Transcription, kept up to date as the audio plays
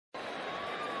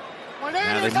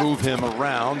Now they move him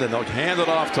around, and they'll hand it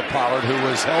off to Pollard, who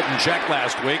was held in check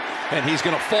last week, and he's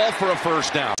going to fall for a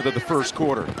first down to the first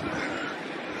quarter.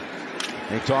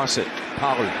 They toss it.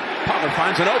 Pollard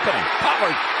finds an opening.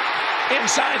 Pollard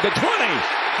inside the 20,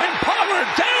 and Pollard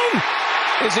down.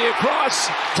 Is he across?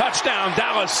 Touchdown,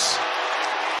 Dallas.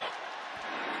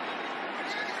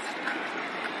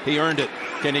 He earned it.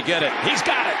 Can he get it? He's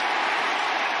got it.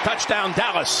 Touchdown,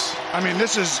 Dallas. I mean,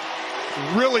 this is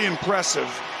really impressive.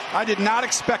 I did not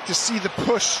expect to see the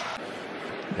push.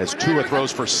 As Tua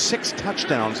throws for 6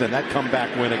 touchdowns in that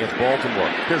comeback win against Baltimore.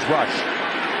 Here's Rush.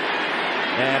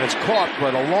 And it's caught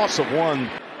with a loss of 1.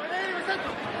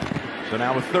 So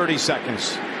now with 30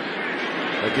 seconds.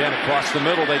 Again, across the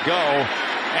middle they go.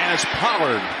 And it's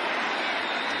Pollard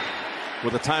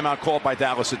with a timeout called by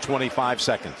Dallas at 25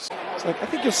 seconds. So I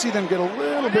think you'll see them get a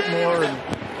little bit more, and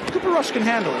Cooper Rush can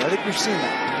handle it. I think we've seen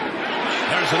that.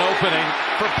 There's an opening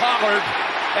for Pollard,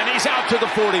 and he's out to the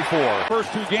 44.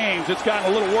 First 2 games, it's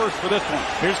gotten a little worse for this one.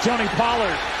 Here's Tony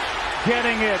Pollard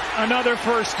getting it. Another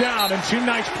first down and 2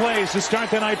 nice plays to start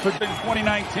the night for 2019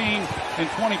 and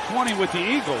 2020 with the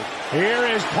Eagles. Here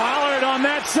is Pollard on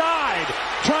that side,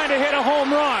 trying to hit a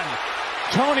home run.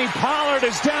 Tony Pollard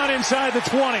is down inside the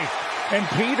 20, and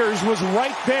Peters was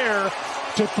right there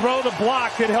to throw the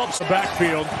block that helps the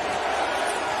backfield.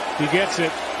 He gets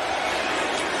it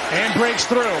and breaks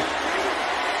through.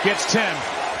 Gets 10.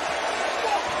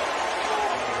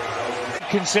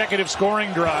 Consecutive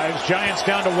scoring drives. Giants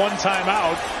down to 1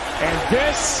 timeout, and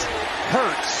this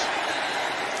hurts.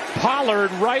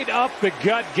 Pollard right up the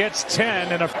gut gets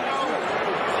 10 and a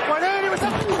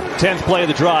 10th play of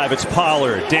the drive. It's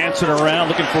Pollard dancing around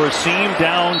looking for a seam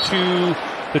down to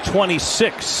the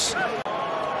 26.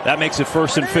 That makes it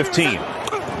 1st and 15.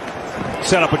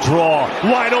 Set up a draw.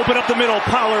 Wide open up the middle.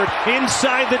 Pollard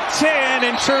inside the 10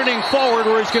 and turning forward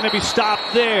where he's going to be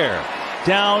stopped there.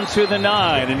 Down to the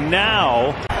 9. And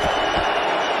now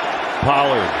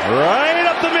Pollard right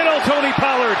up the middle. Tony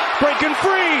Pollard breaking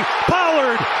free.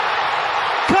 Pollard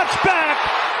cuts back.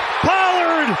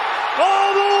 Pollard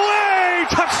all the way.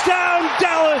 Touchdown,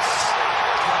 Dallas.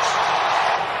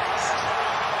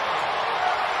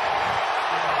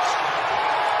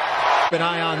 An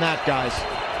eye on that, guys.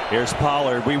 Here's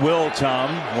Pollard. We will,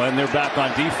 Tom, when they're back on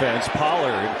defense.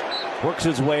 Pollard works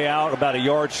his way out about a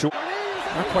yard short.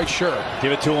 Not quite sure.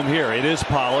 Give it to him here. It is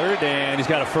Pollard, and he's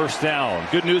got a first down.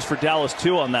 Good news for Dallas,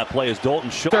 too, on that play as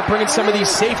Dalton Schultz. They're bringing some of these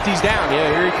safeties down. Yeah,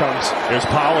 here he comes. There's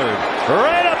Pollard.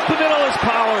 Right up the middle is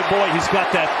Pollard. Boy, he's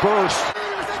got that burst.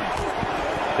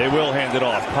 They will hand it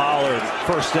off. Pollard,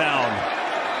 first down.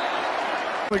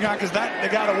 Because they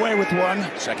got away with 1.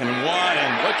 2nd and 1,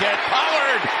 and look at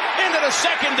Pollard into the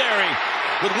secondary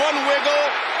with 1 wiggle,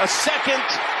 a second,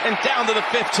 and down to the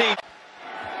 15.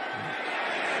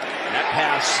 That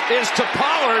pass is to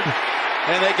Pollard,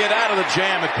 and they get out of the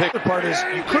jam and pick. The part is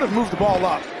you could have moved the ball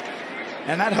up,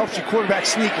 and that helps your quarterback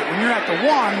sneak it. When you're at the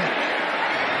 1,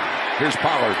 here's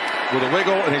Pollard with a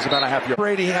wiggle, and he's about a half yard.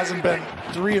 Brady hasn't been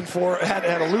 3 and 4,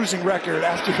 had a losing record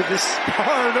after this.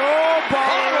 Pollard,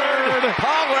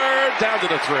 Pollard down to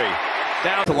the 3.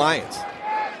 Down the Lions.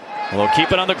 Well, they'll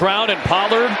keep it on the ground, and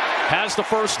Pollard has the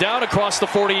first down across the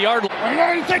 40-yard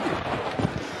line.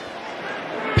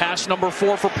 Pass number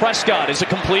 4 for Prescott is a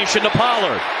completion to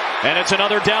Pollard. And it's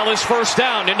another Dallas first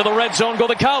down. Into the red zone go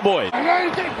the Cowboys.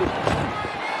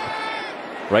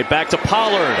 Right back to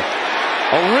Pollard.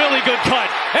 A really good cut.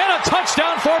 And a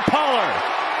touchdown for Pollard.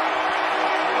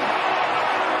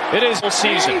 It is full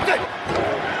season.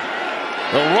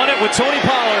 They'll run it with Tony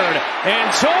Pollard.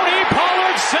 And Tony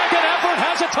Pollard's second effort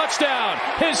has a touchdown.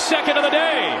 His second of the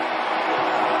day.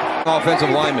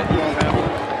 Offensive lineman.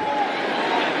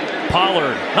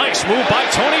 Pollard. Nice move by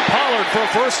Tony Pollard for a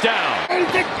first down.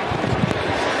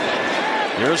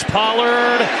 Here's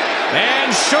Pollard.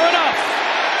 And sure enough,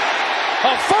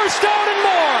 a first down and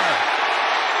more.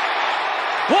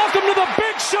 Welcome to the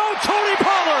big show, Tony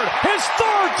Pollard. His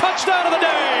 3rd touchdown of the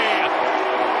day.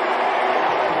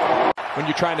 When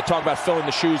you're trying to talk about filling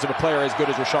the shoes of a player as good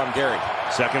as Rashawn Gary.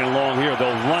 2nd and long here.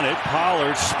 They'll run it.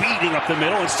 Pollard speeding up the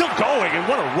middle and still going. And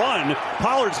what a run.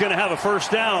 Pollard's going to have a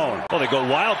first down. Well, they go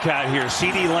Wildcat here.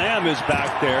 C.D. Lamb is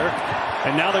back there.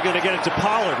 And now they're going to get it to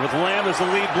Pollard with Lamb as the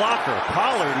lead blocker.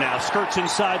 Pollard now skirts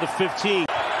inside the 15.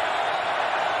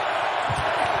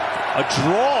 A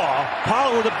draw.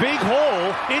 Pollard with a big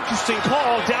hole. Interesting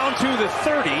call down to the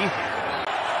 30.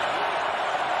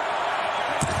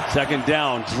 2nd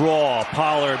down, draw,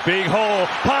 Pollard, big hole,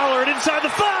 Pollard inside the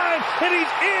 5, and he's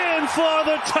in for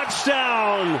the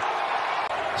touchdown.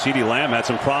 CeeDee Lamb had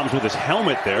some problems with his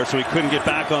helmet there, so he couldn't get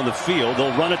back on the field.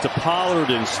 They'll run it to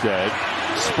Pollard instead.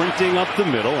 Sprinting up the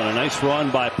middle, and a nice run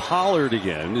by Pollard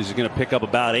again. He's going to pick up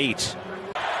about 8.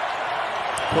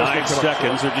 9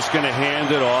 seconds. They're just going to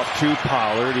hand it off to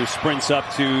Pollard, who sprints up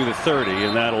to the 30,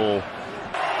 and that'll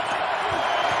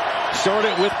start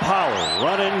it with Pollard.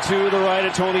 Running to the right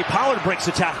of Tony. Pollard breaks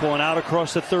the tackle, and out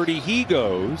across the 30 he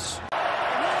goes.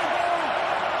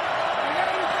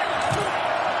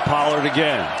 Pollard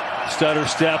again. Stutter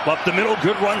step up the middle.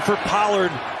 Good run for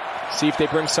Pollard. See if they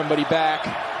bring somebody back.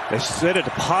 They sent it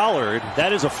to Pollard.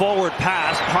 That is a forward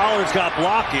pass. Pollard's got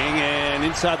blocking, and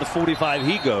inside the 45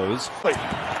 he goes.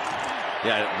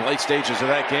 Yeah, late stages of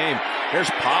that game.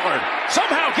 Here's Pollard.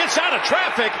 Somehow gets out of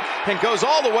traffic and goes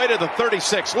all the way to the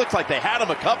 36. Looks like they had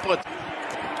him a couple of...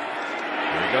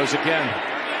 There he goes again.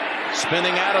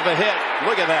 Spinning out of a hit.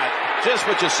 Look at that. Just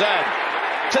what you said.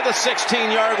 To the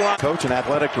 16-yard line. Coach and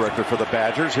athletic director for the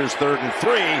Badgers. Here's 3rd and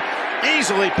 3.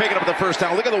 Easily picking up the first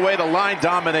down. Look at the way the line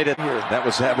dominated. That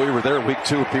was, we were there week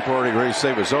 2. People already ready to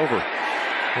say it was over.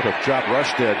 What a job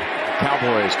Rush did.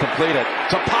 Cowboys complete it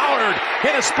to Pollard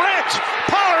in a sprint.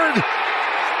 Pollard.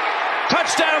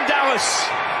 Touchdown Dallas.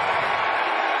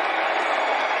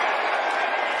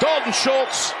 Dalton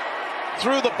Schultz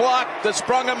threw the block that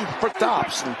sprung him for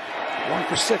stops. And 1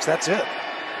 for 6. That's it.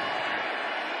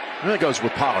 And it goes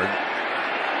with Pollard.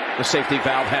 The safety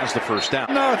valve has the first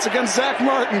down. No, it's against Zach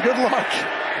Martin. Good luck.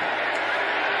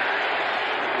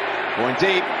 Going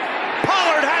deep.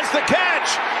 Pollard has the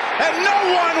catch, and no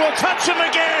one will touch him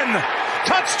again.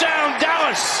 Touchdown,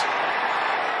 Dallas.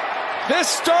 This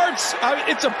starts,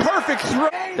 it's a perfect throw.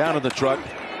 Down in the truck,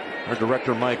 our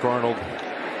director Mike Arnold,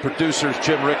 producers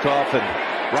Jim Rickoff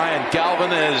and Ryan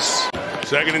Galvin is...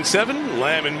 2nd and 7,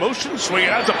 Lamb in motion, swinging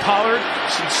out to Pollard.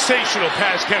 Sensational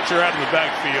pass catcher out in the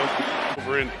backfield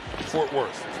over in Fort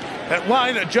Worth. That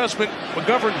line adjustment,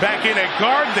 McGovern back in at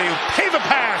guard. They pave a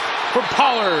path for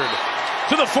Pollard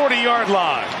to the 40-yard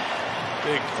line.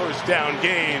 Big first down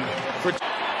gain for...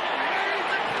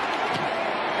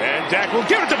 And Dak will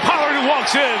give it to Pollard, who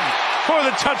walks in for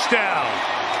the touchdown.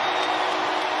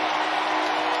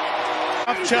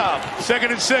 Up chop,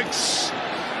 2nd and 6.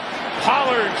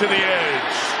 Pollard to the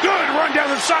edge. Good run down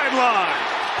the sideline.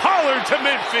 Pollard to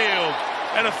midfield.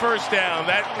 And a first down.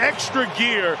 That extra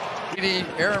gear.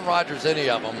 Aaron Rodgers, any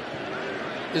of them,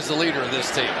 is the leader of this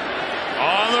team.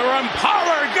 On the run,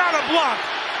 Pollard got a block.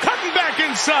 Cutting back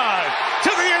inside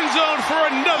to the end zone for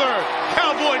another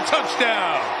Cowboy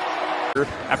touchdown.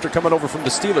 After coming over from the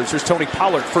Steelers, here's Tony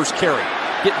Pollard, first carry.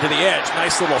 Getting to the edge,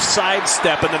 nice little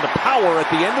sidestep, and then the power at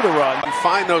the end of the run. You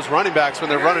find those running backs when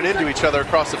they're running into each other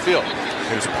across the field.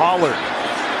 Here's Pollard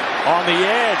on the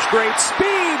edge, great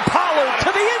speed. Pollard to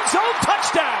the end zone,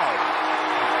 touchdown.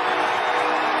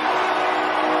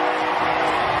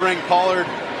 Bring Pollard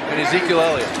and Ezekiel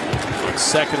Elliott.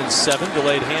 2nd and 7,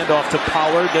 delayed handoff to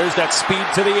Pollard. There's that speed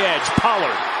to the edge.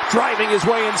 Pollard driving his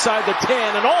way inside the 10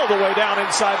 and all the way down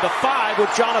inside the 5 with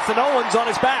Jonathan Owens on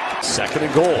his back. 2nd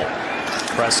and goal.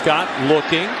 Prescott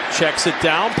looking, checks it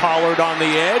down. Pollard on the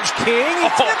edge. King, he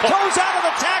tiptoes out of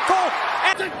the tackle.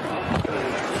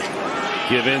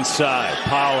 Give inside.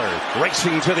 Pollard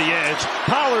racing to the edge.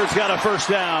 Pollard's got a first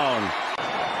down.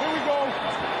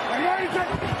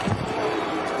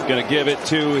 Going to give it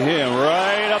to him.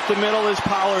 Right up the middle is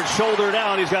Pollard. Shoulder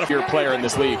down. He's got a Your player in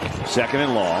this league. 2nd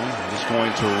and long. Just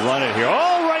going to run it here.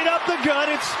 Oh, right up the gut.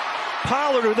 It's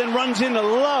Pollard, who then runs into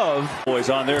Love. Boys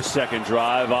on their 2nd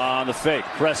drive on the fake.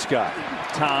 Prescott.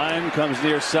 Time comes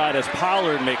near side as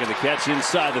Pollard making the catch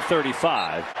inside the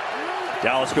 35.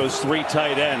 Dallas goes 3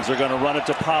 tight ends. They're going to run it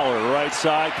to Pollard. Right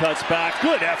side, cuts back.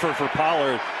 Good effort for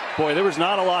Pollard. Boy, there was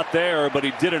not a lot there, but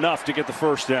he did enough to get the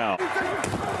first down.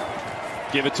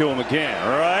 Give it to him again.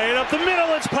 Right up the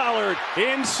middle, it's Pollard.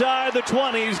 Inside the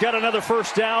 20. He's got another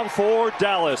first down for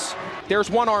Dallas. There's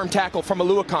one arm tackle from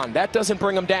Aluakon. That doesn't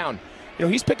bring him down. You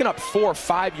know, he's picking up 4 or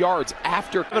 5 yards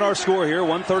after. Our score here,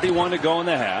 1:31 to go in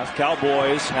the half.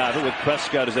 Cowboys have it with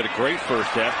Prescott, who's had a great first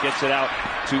half. Gets it out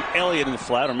to Elliott in the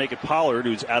flat, or make it Pollard,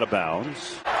 who's out of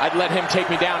bounds. I'd let him take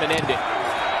me down and end it.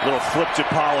 Little flip to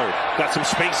Pollard. Got some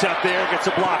space out there. Gets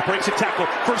a block. Breaks a tackle.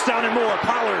 First down and more.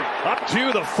 Pollard up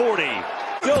to the 40.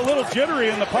 Still a little jittery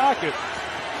in the pocket.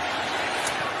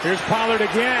 Here's Pollard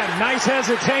again. Nice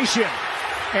hesitation.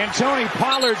 And Tony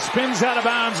Pollard spins out of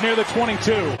bounds near the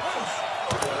 22.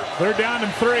 3rd down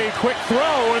and 3. Quick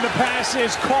throw, and the pass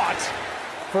is caught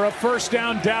for a first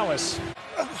down, Dallas.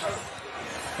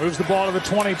 Moves the ball to the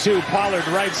 22. Pollard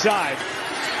right side.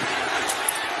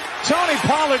 Tony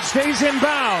Pollard stays in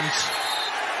bounds.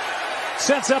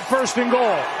 Sets up 1st and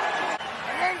goal.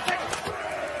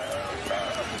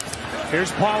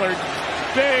 Here's Pollard.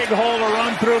 Big hole to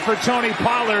run through for Tony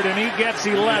Pollard, and he gets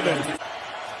 11.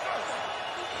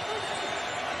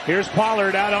 Here's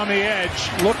Pollard out on the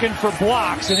edge, looking for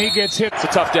blocks, and he gets hit. It's a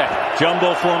tough day.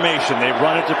 Jumbo formation. They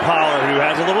run it to Pollard, who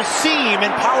has a little seam,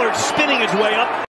 and Pollard spinning his way up.